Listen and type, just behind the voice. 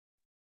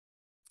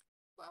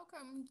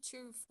Welcome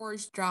to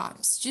Forage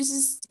Drops. This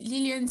is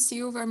Lilian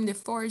Silva. I'm the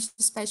Forage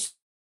Specialist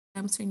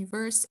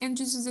Universe, and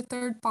this is the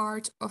third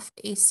part of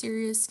a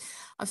series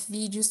of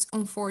videos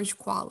on forage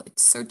quality.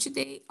 So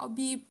today I'll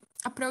be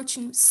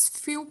approaching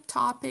few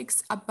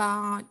topics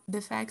about the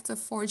effects of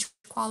forage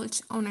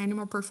quality on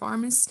animal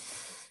performance.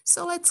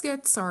 So let's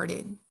get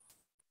started.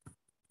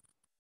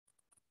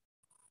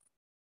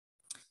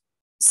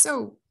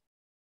 So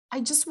I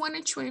just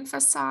wanted to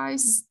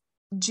emphasize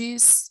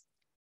this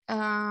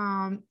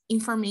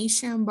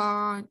information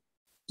about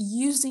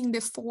using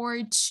the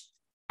forage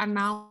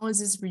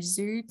analysis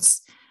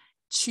results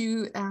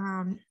to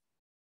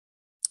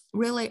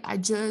really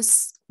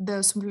adjust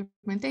the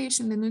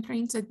supplementation, the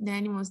nutrients that the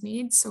animals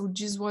need. So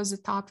this was a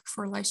topic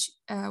for last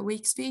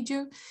week's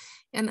video.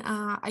 And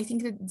I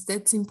think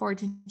that's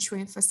important to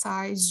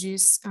emphasize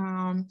just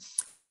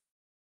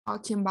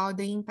talking about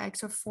the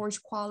impact of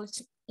forage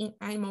quality in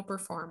animal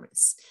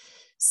performance.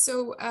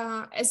 So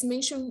as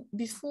mentioned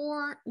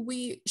before,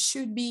 we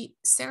should be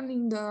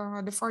sending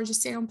the forage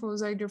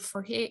samples either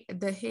for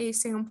the hay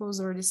samples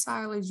or the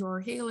silage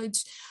or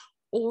haylage,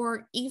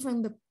 or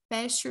even the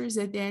pastures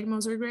that the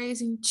animals are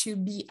grazing to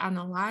be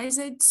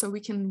analyzed so we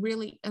can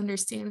really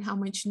understand how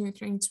much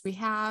nutrients we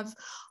have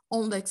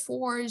on that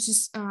forage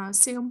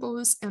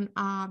samples and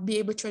be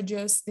able to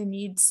adjust the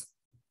needs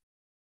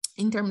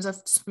in terms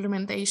of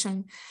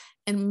supplementation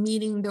and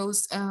meeting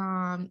those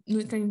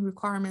nutrient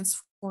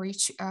requirements for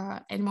each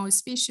animal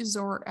species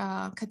or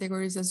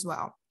categories as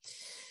well.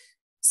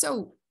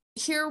 So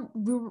here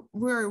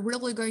we're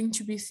really going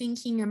to be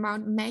thinking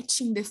about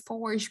matching the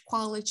forage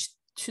quality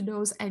to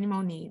those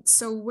animal needs.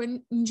 So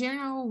in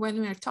general, when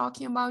we're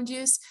talking about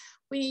this,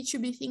 we need to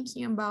be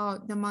thinking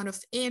about the amount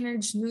of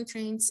energy,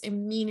 nutrients,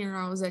 and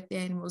minerals that the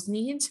animals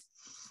need.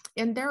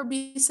 And there will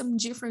be some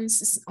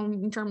differences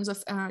in terms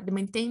of the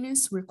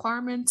maintenance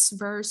requirements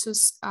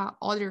versus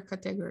other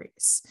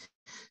categories.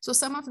 So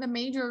some of the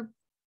major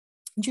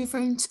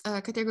different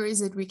categories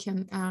that we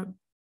can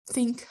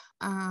think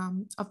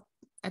of,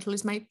 at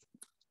least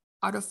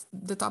out of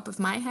the top of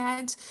my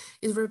head,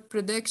 is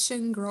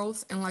reproduction,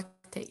 growth, and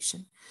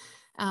lactation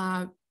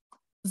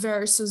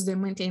versus the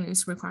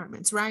maintenance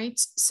requirements, right?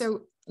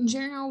 So in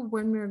general,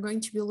 when we're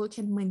going to be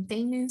looking at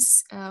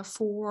maintenance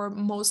for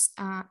most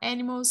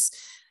animals,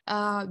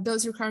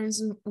 those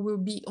requirements will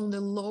be on the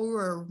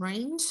lower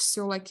range,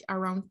 so like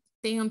around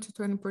 10 to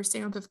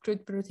 20% of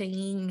crude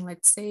protein,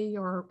 let's say,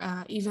 or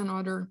even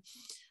other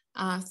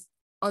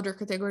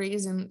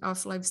categories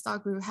of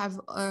livestock. We have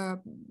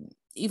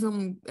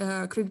even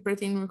crude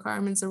protein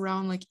requirements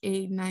around like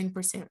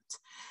 8-9%.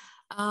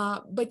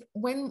 But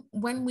when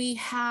we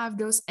have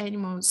those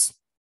animals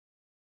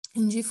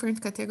in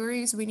different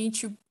categories, we need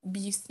to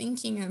be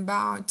thinking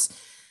about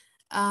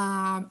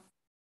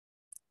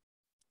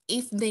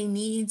if they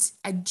need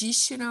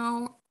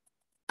additional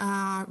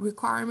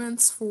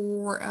requirements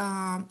for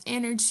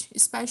energy,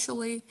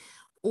 especially,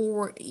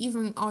 or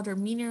even other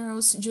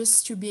minerals,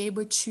 just to be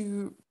able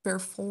to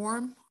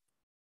perform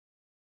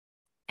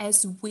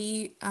as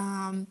we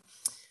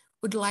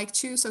would like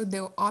to, so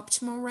the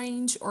optimal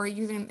range or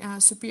even a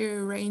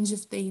superior range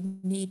if they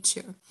need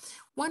to.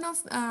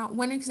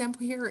 One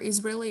example here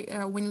is really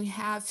when we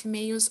have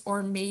females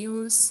or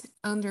males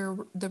under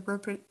the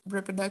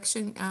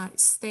reproduction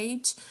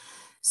stage.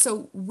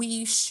 So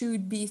we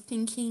should be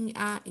thinking,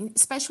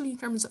 especially in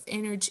terms of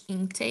energy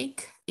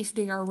intake, if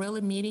they are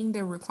really meeting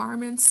the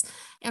requirements.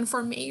 And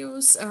for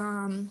males,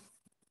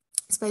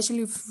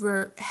 especially if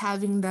we're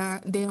having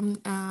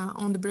them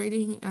on the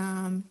breeding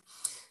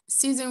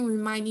season, we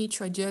might need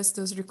to adjust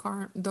that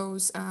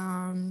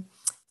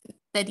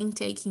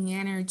intaking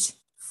energy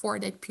for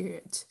that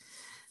period.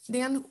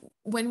 Then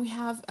when we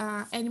have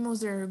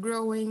animals that are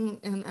growing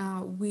and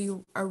we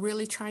are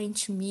really trying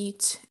to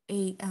meet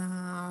a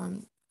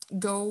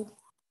goal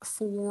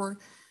for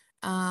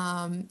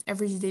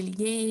average daily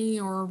gain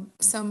or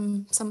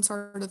some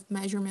sort of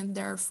measurement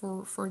there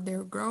for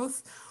their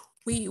growth,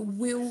 we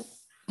will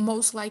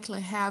most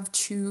likely have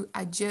to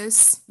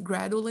adjust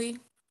gradually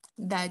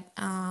that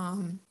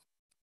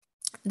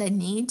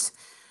need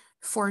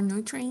for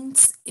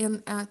nutrients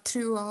and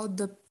throughout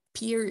the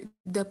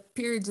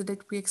periods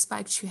that we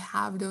expect to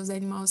have those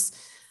animals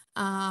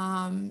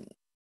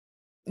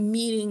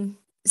meeting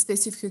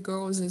specific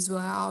goals as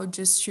well,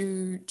 just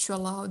to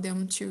allow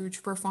them to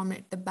perform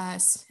at the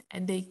best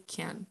and they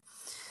can.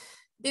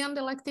 Then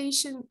the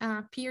lactation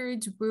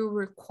period will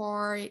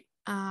require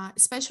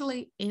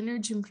especially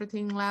energy and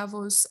protein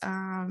levels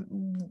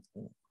and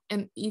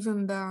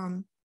even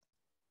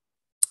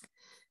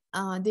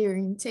their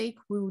intake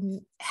will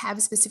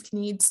have specific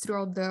needs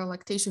throughout the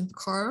lactation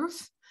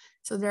curve.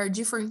 So there are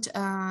different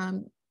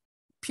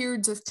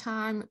periods of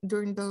time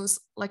during those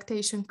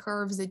lactation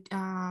curves that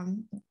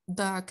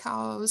the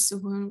cows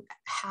will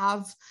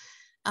have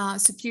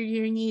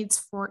superior needs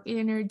for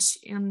energy,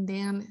 and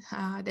then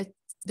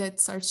that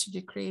starts to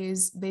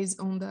decrease based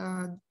on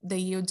the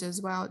yields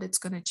as well. That's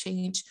going to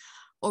change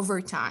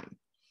over time.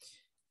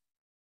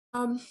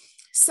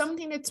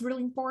 Something that's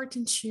really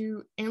important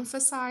to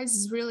emphasize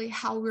is really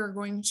how we're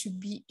going to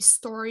be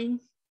storing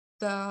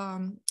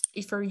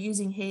if you're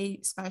using hay,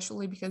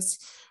 especially because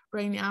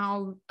right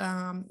now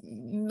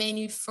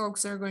many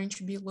folks are going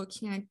to be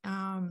looking at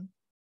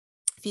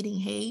feeding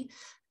hay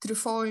through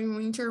fall and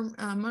winter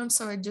months.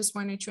 So I just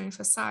wanted to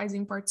emphasize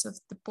in parts of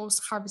the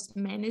post-harvest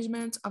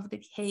management of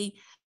the hay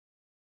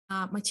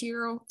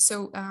material.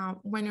 So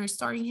when you're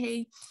starting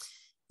hay,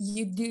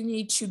 you do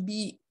need to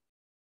be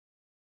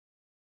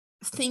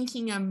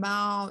thinking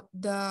about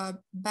the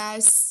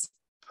best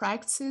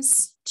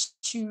practice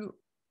to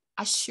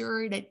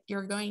ensure that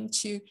you're going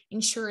to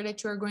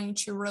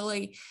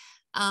really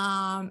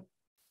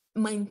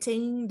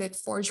maintain that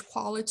forage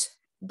quality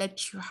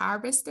that you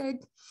harvested.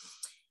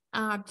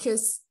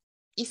 Because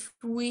if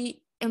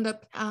we end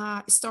up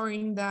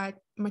storing that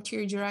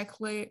material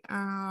directly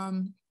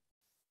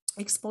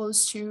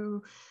exposed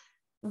to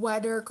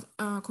weather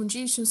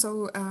conditions,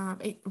 so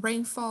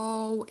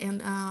rainfall,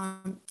 and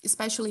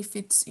especially if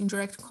it's in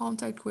direct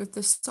contact with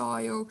the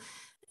soil,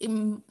 it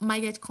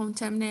might get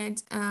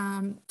contaminated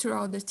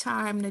throughout the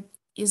time that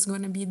is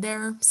going to be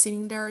there,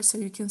 sitting there. So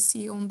you can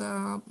see on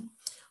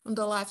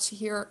the left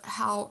here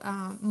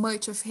how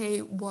much of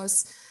hay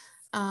was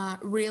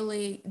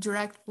really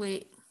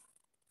directly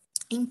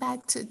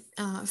impacted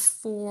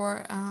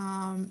for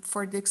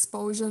the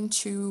exposure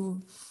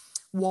to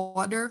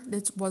water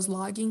that was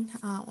logging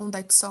on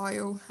that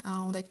soil,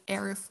 on that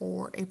area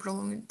for a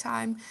prolonged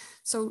time.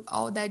 So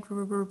all that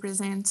will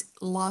represent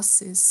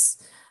losses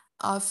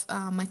of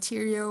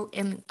material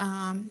and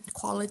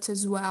quality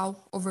as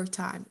well over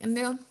time. And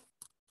the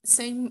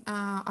same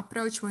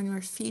approach when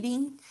we're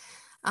feeding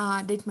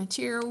that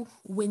material,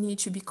 we need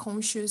to be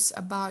conscious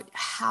about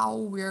how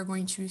we are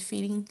going to be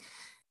feeding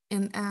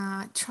and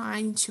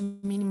trying to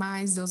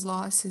minimize those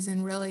losses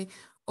and really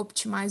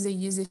optimize the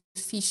use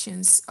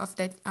efficiency of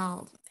that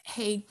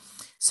hay,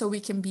 so we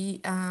can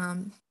be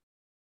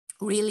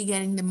really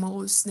getting the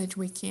most that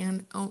we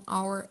can on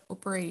our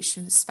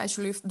operations,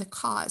 especially if the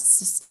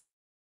costs of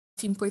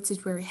inputs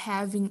that we're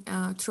having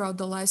throughout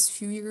the last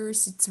few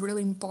years. It's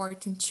really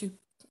important to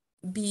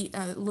be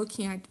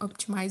looking at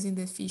optimizing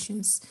the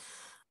efficiency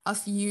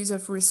of use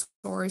of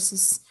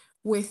resources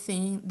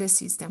within the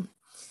system.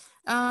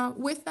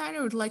 With that,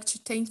 I would like to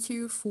thank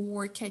you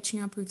for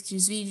catching up with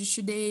this video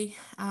today.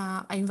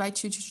 I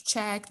invite you to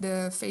check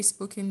the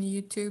Facebook and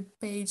YouTube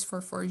page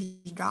for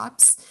Forage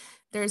Drops.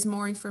 There's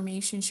more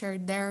information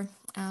shared there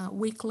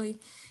weekly.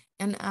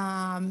 And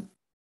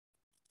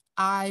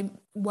I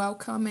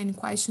welcome any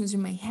questions you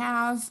may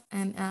have,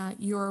 and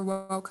you're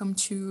welcome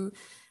to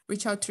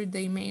reach out through the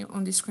email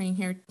on the screen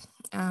here.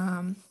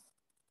 Thank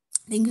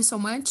you so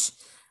much.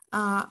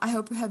 I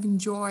hope you have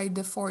enjoyed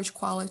the Forage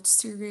Quality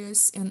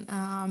series, and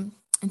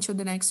until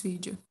the next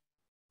video.